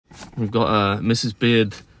We've got Mrs.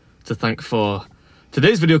 Beard to thank for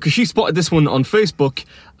today's video, because she spotted this one on Facebook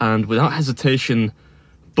and without hesitation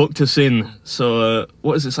booked us in. So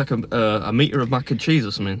what is this, like a metre of mac and cheese or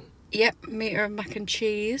something? Yep, metre of mac and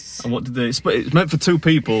cheese. And what did they... It's meant for 2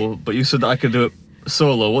 people, but you said that I could do it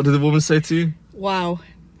solo. What did the woman say to you? Wow,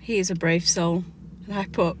 he is a brave soul. And I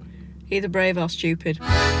put, either brave or stupid.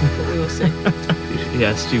 But we will see.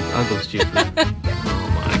 Yeah, stupid. I'll go stupid. Oh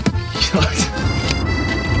my god.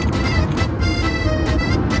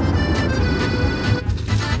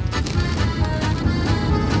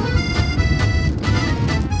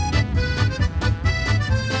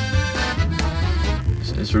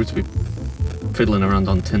 It's rude to be fiddling around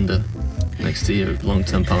on Tinder next to your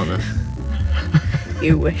long-term partner.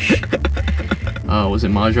 You wish. Oh, was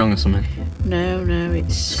it Mahjong or something? No,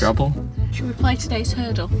 it's... Scrabble? Should we play today's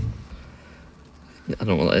hurdle? I don't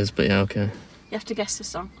know what that is, but yeah, okay. You have to guess the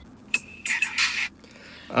song.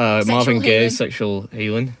 Marvin Gaye, Sexual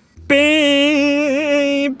Healing.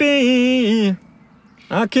 Baby,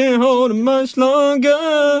 I can't hold it much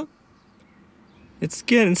longer. It's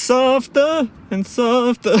getting softer and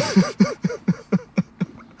softer.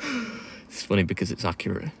 It's funny because it's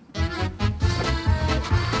accurate.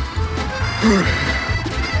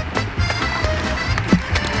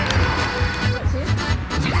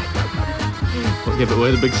 Give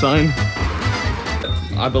away the big sign.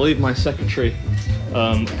 I believe my secretary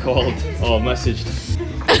called or messaged.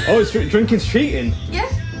 Oh, it's drinking's cheating? Yeah.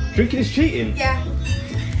 Drinking is cheating? Yeah.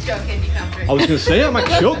 Joking, you can't drink. I was going to say, I might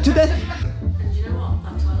choke to death. And do you know what?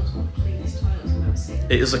 That toilet's one of the cleanest toilets I've ever seen.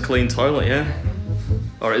 It is a clean toilet, yeah?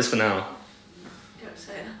 Or it is for now. Don't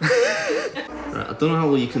say that. Right, I don't know how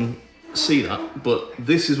well you can see that, but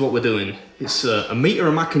this is what we're doing. It's a metre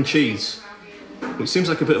of mac and cheese, which seems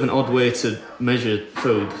like a bit of an odd way to measure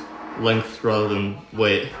food, length rather than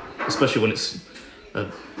weight, especially when it's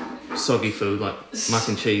a soggy food like mac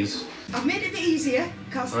and cheese. I've made it a bit easier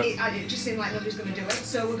because it just seemed like nobody's going to do it.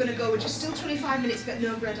 So we're going to go with just still 25 minutes but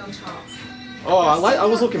no bread on top. Oh, I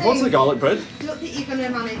was looking forward to the garlic bread. Don't think you're going to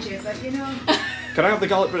manage it, but you know. Can I have the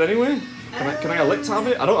garlic bread anyway? Can I get a lick to have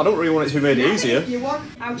it? I don't really want it to be made easier. If you want,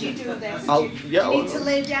 how do you do this? Do you need to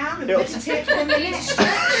lay down and meditate for a minute.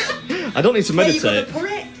 I don't need to meditate. Where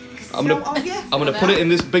you gonna put it? I'm gonna put it in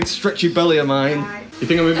this big stretchy belly of mine. Right. You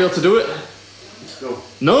think I'm gonna be able to do it?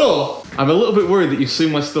 No! I'm a little bit worried that you've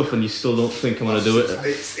seen my stuff and you still don't think I'm gonna do it.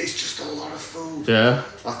 It's just a lot of food. Yeah?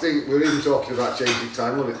 I think we're even talking about changing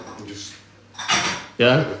time limit. I'm just...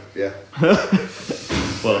 Yeah? Yeah.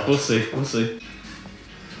 Well, we'll see.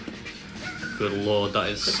 Good lord, that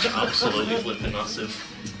is absolutely flipping massive.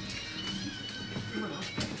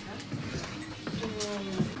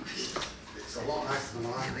 It's a lot nicer than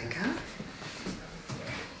mine, I think, huh?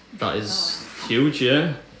 That is huge,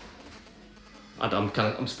 yeah.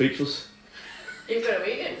 I'm speechless. You've got to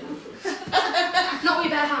eat it. Not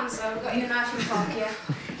with bare hands though, I've got you a knife and fork, yeah.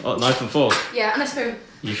 Oh, knife and fork? Yeah, and a spoon.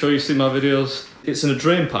 You sure you've seen my videos? It's in a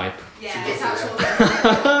drain pipe. Yeah, it's actual.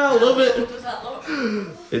 I love it. Does that look?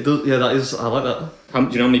 It does, yeah, that is, I like that. Do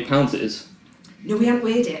you know how many pounds it is? No, we haven't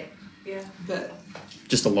weighed it. Yeah. But...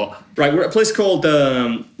 Just a lot. Right, we're at a place called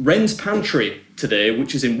REN'S Pantry today,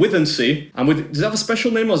 which is in Withernsea. And does it have a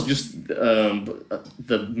special name or is it just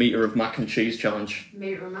the metre of mac and cheese challenge?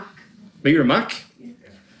 Metre O Mac. Metre O Mac? Yeah.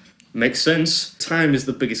 Makes sense. Time is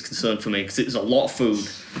the biggest concern for me because it's a lot of food.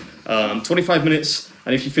 25 minutes,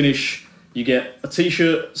 and if you finish, you get a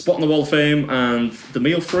t-shirt, spot on the Wall of Fame, and the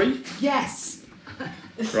meal free? Yes!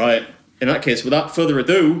 Right. In that case, without further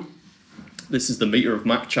ado, this is the Metre of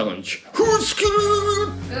Mac challenge. Oh.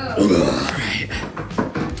 Right.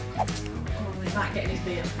 Oh, he's not getting his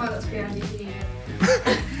beard. Oh, that's behind you.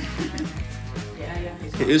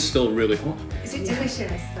 Yeah. It is still really hot. Is it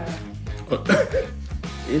delicious though?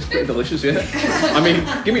 It is pretty delicious, yeah. I mean,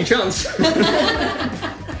 give me a chance.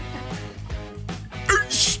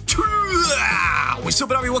 What's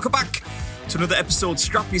up, everybody? Welcome back to another episode.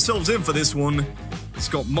 Strap yourselves in for this one. It's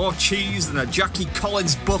got more cheese than a Jackie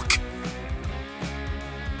Collins book.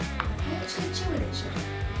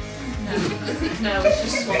 No, it's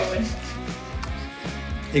just swallowing.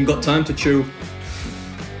 Ain't got time to chew.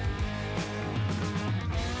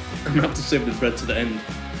 I'm gonna have to save the bread to the end.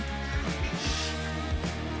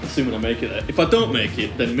 Assuming I make it. If I don't make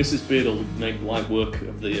it, then Mrs. Beard will make light work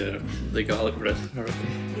of the garlic bread, I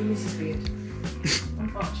reckon. You Mrs. Beard.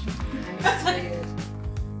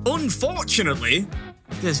 Unfortunately,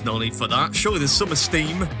 there's no need for that. Surely there's some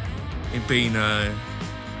esteem in being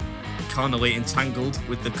carnally entangled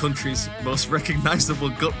with the country's most recognisable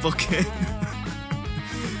gut bucket.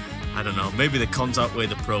 I don't know, maybe the cons outweigh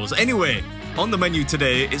the pros. Anyway, on the menu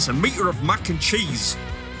today, it's a metre of mac and cheese.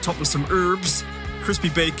 topped with some herbs, crispy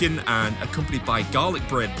bacon, and accompanied by garlic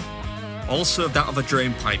bread, all served out of a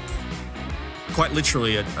drain pipe. Quite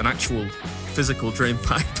literally an actual physical drain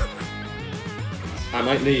pipe. I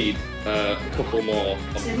might need a couple more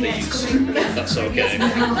of these, if that's okay.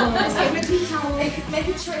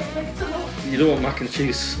 You don't want mac and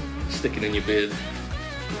cheese sticking in your beard.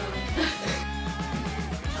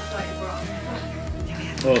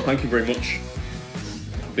 Oh, thank you very much,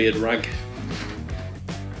 beard rag.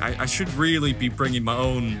 I should really be bringing my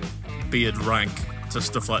own beard rag to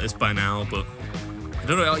stuff like this by now, but I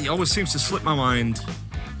don't know, it always seems to slip my mind.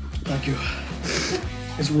 Thank you.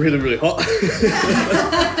 It's really, really hot.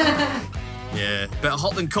 Yeah, better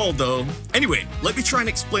hot than cold though. Anyway, let me try and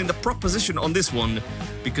explain the proposition on this one,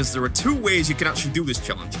 because there are two ways you can actually do this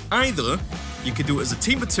challenge. Either you can do it as a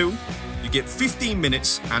team of two, you get 15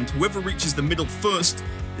 minutes, and whoever reaches the middle first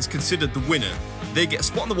is considered the winner. They get a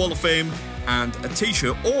spot on the Wall of Fame and a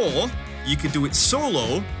t-shirt, or you can do it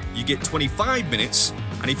solo, you get 25 minutes,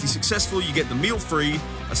 and if you're successful, you get the meal free,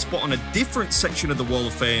 a spot on a different section of the Wall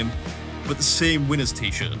of Fame, but the same winner's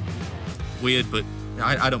t-shirt. Weird, but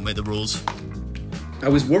I don't make the rules. I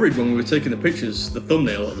was worried when we were taking the pictures, the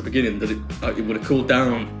thumbnail at the beginning, that it would have cooled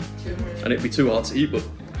down and it'd be too hard to eat, but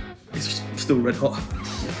it's still red hot.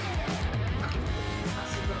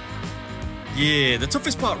 Yeah, the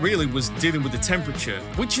toughest part really was dealing with the temperature,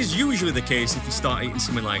 which is usually the case if you start eating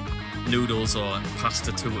something like noodles or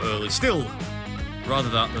pasta too early. Still, rather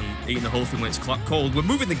that than eating the whole thing when it's cold. We're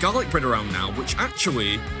moving the garlic bread around now, which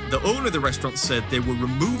actually the owner of the restaurant said they were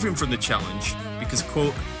removing from the challenge because,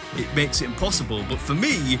 quote, it makes it impossible. But for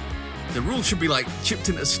me, the rule should be like chipped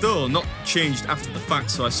into stone, not changed after the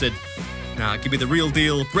fact. So I said, nah, give me the real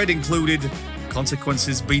deal, bread included,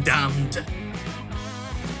 consequences be damned.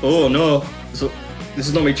 Oh no, so this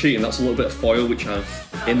is not me cheating, that's a little bit of foil which I've,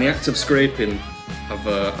 in the act of scraping,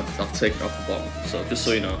 I've taken off the bottom, so just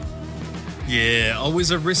so you know. Yeah, always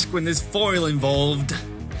a risk when there's foil involved.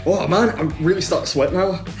 Oh man, I'm really starting to sweat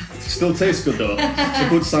now. Still tastes good though, it's a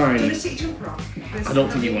good sign. I don't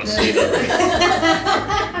think you want to see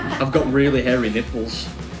that. I've got really hairy nipples.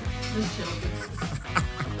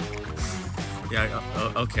 Yeah,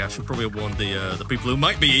 okay, I should probably have warned the people who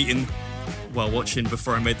might be eating while watching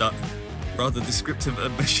before I made that rather descriptive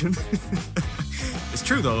admission. It's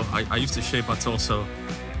true though, I used to shave my torso,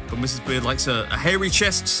 but Mrs. Beard likes a hairy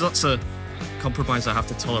chest, so that's a compromise I have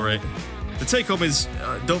to tolerate. The take home is,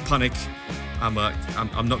 don't panic, I'm not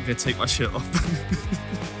going to take my shirt off.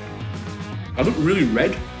 I look really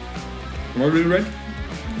red. Am I really red?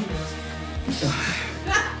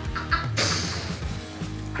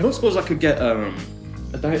 I don't suppose I could get a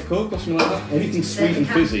Diet Coke or something like that. Anything sweet and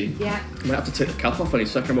fizzy. Yeah. I might have to take the cap off any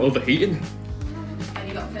second. I'm overheating. And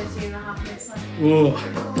you got 13.5 minutes left. Whoa.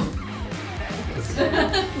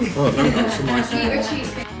 Oh, thank you so much. Favourite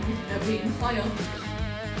cheesecake? Foil.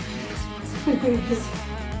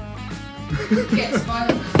 Get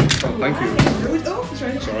spoiled. Oh, thank you. Oh, it's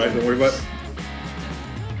right. It's alright, don't worry about it.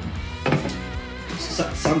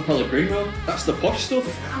 San Pellegrino? That's the posh stuff?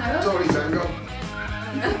 Tory Tango.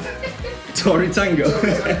 Tory Tango.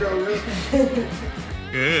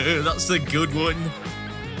 Yeah, that's a good one.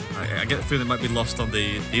 I get the feeling it might be lost on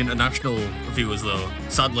the international viewers though,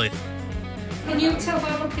 sadly. Can you tell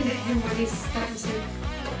by looking at him what he's starting to...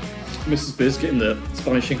 Mrs. Biz getting the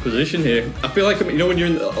Spanish Inquisition here. I feel like, you know, when you're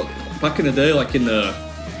in the, back in the day, like in the,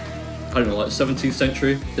 I don't know, like 17th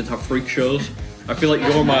century, they'd have freak shows. I feel like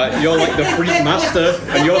you're like the freak master,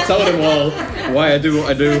 and you're telling them all why I do what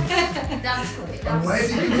I do. That's good. And where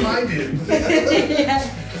did you find him? Yeah.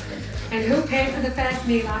 And who paid for the first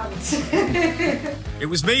meal out? It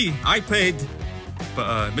was me, I paid.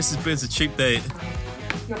 But Mrs. Beard's a cheap date.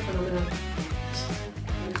 Not phenomenal.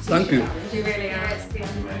 Thank you. You really are.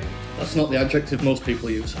 That's not the adjective most people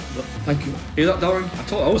use, but thank you. Hear that, Darren?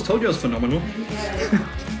 I always told you I was phenomenal.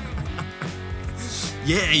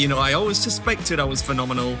 Yeah, you know, I always suspected I was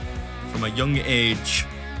phenomenal from a young age.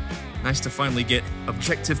 Nice to finally get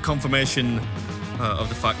objective confirmation of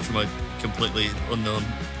the fact from a completely unknown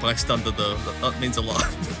bystander, though. That means a lot.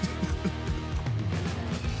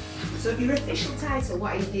 So your official title,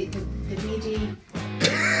 what is it? The BD?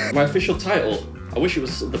 My official title, I wish it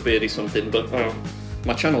was the Beardy something, but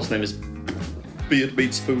my channel's name is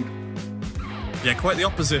BeardMeatsFood. Yeah, quite the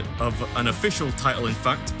opposite of an official title, in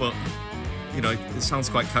fact, but, you know, it sounds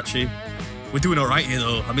quite catchy. We're doing all right here,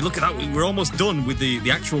 though. I mean, look at that. We're almost done with the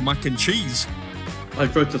actual mac and cheese. I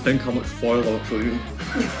dread to think how much foil I'll actually use.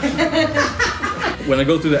 When I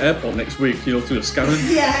go through the airport next week, you know, through the scanner,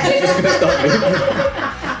 it's just gonna start moving.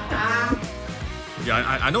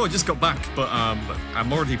 Yeah, I know I just got back, but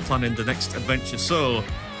I'm already planning the next adventure, so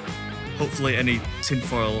Hopefully any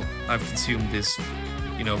tinfoil I've consumed is,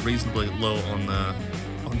 you know, reasonably low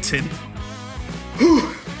on tin.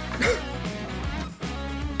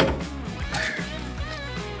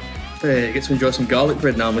 Hey, you get to enjoy some garlic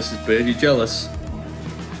bread now, Mrs. Beard. You jealous?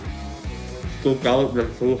 Good garlic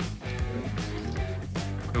bread, too.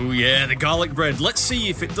 Oh yeah, the garlic bread. Let's see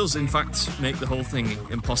if it does in fact make the whole thing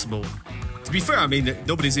impossible. To be fair, I mean,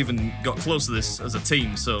 nobody's even got close to this as a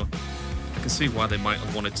team, so I can see why they might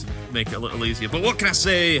have wanted to make it a little easier. But what can I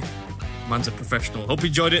say? Man's a professional. Hope you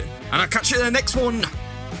enjoyed it, and I'll catch you in the next one.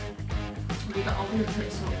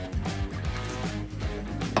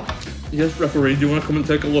 Yes, referee, do you want to come and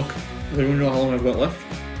take a look? I don't know how long I've got left.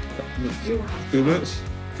 2 minutes?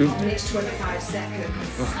 2 minutes 25 seconds.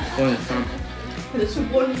 Oh, plenty of time. There's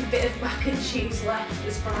one bit of mac and cheese left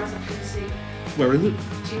as far as I can see. Where is it?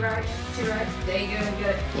 To your right, to your right. There you go,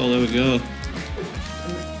 good. Oh, there we go.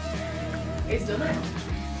 He's done it.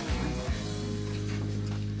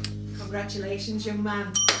 Congratulations, young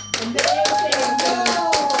man. Amazing!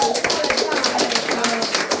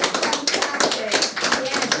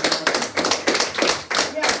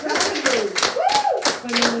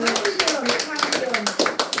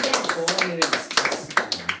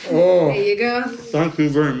 Oh, there you go. Thank you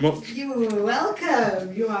very much. You are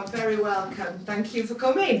welcome. You are very welcome. Thank you for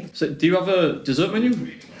coming. So, do you have a dessert menu?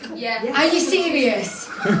 Yeah. Are you serious?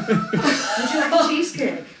 Would you like a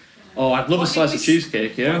cheesecake? Oh, I'd love a slice of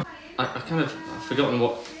cheesecake, yeah. I've forgotten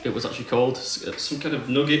what it was actually called. Some kind of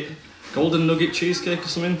nugget, golden nugget cheesecake or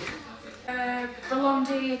something.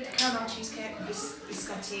 Blondie caramel cheesecake,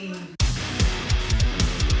 biscotti.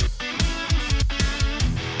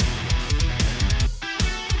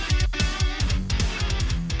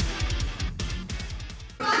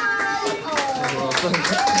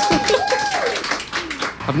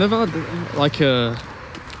 I've never had like a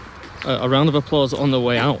round of applause on the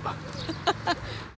way out.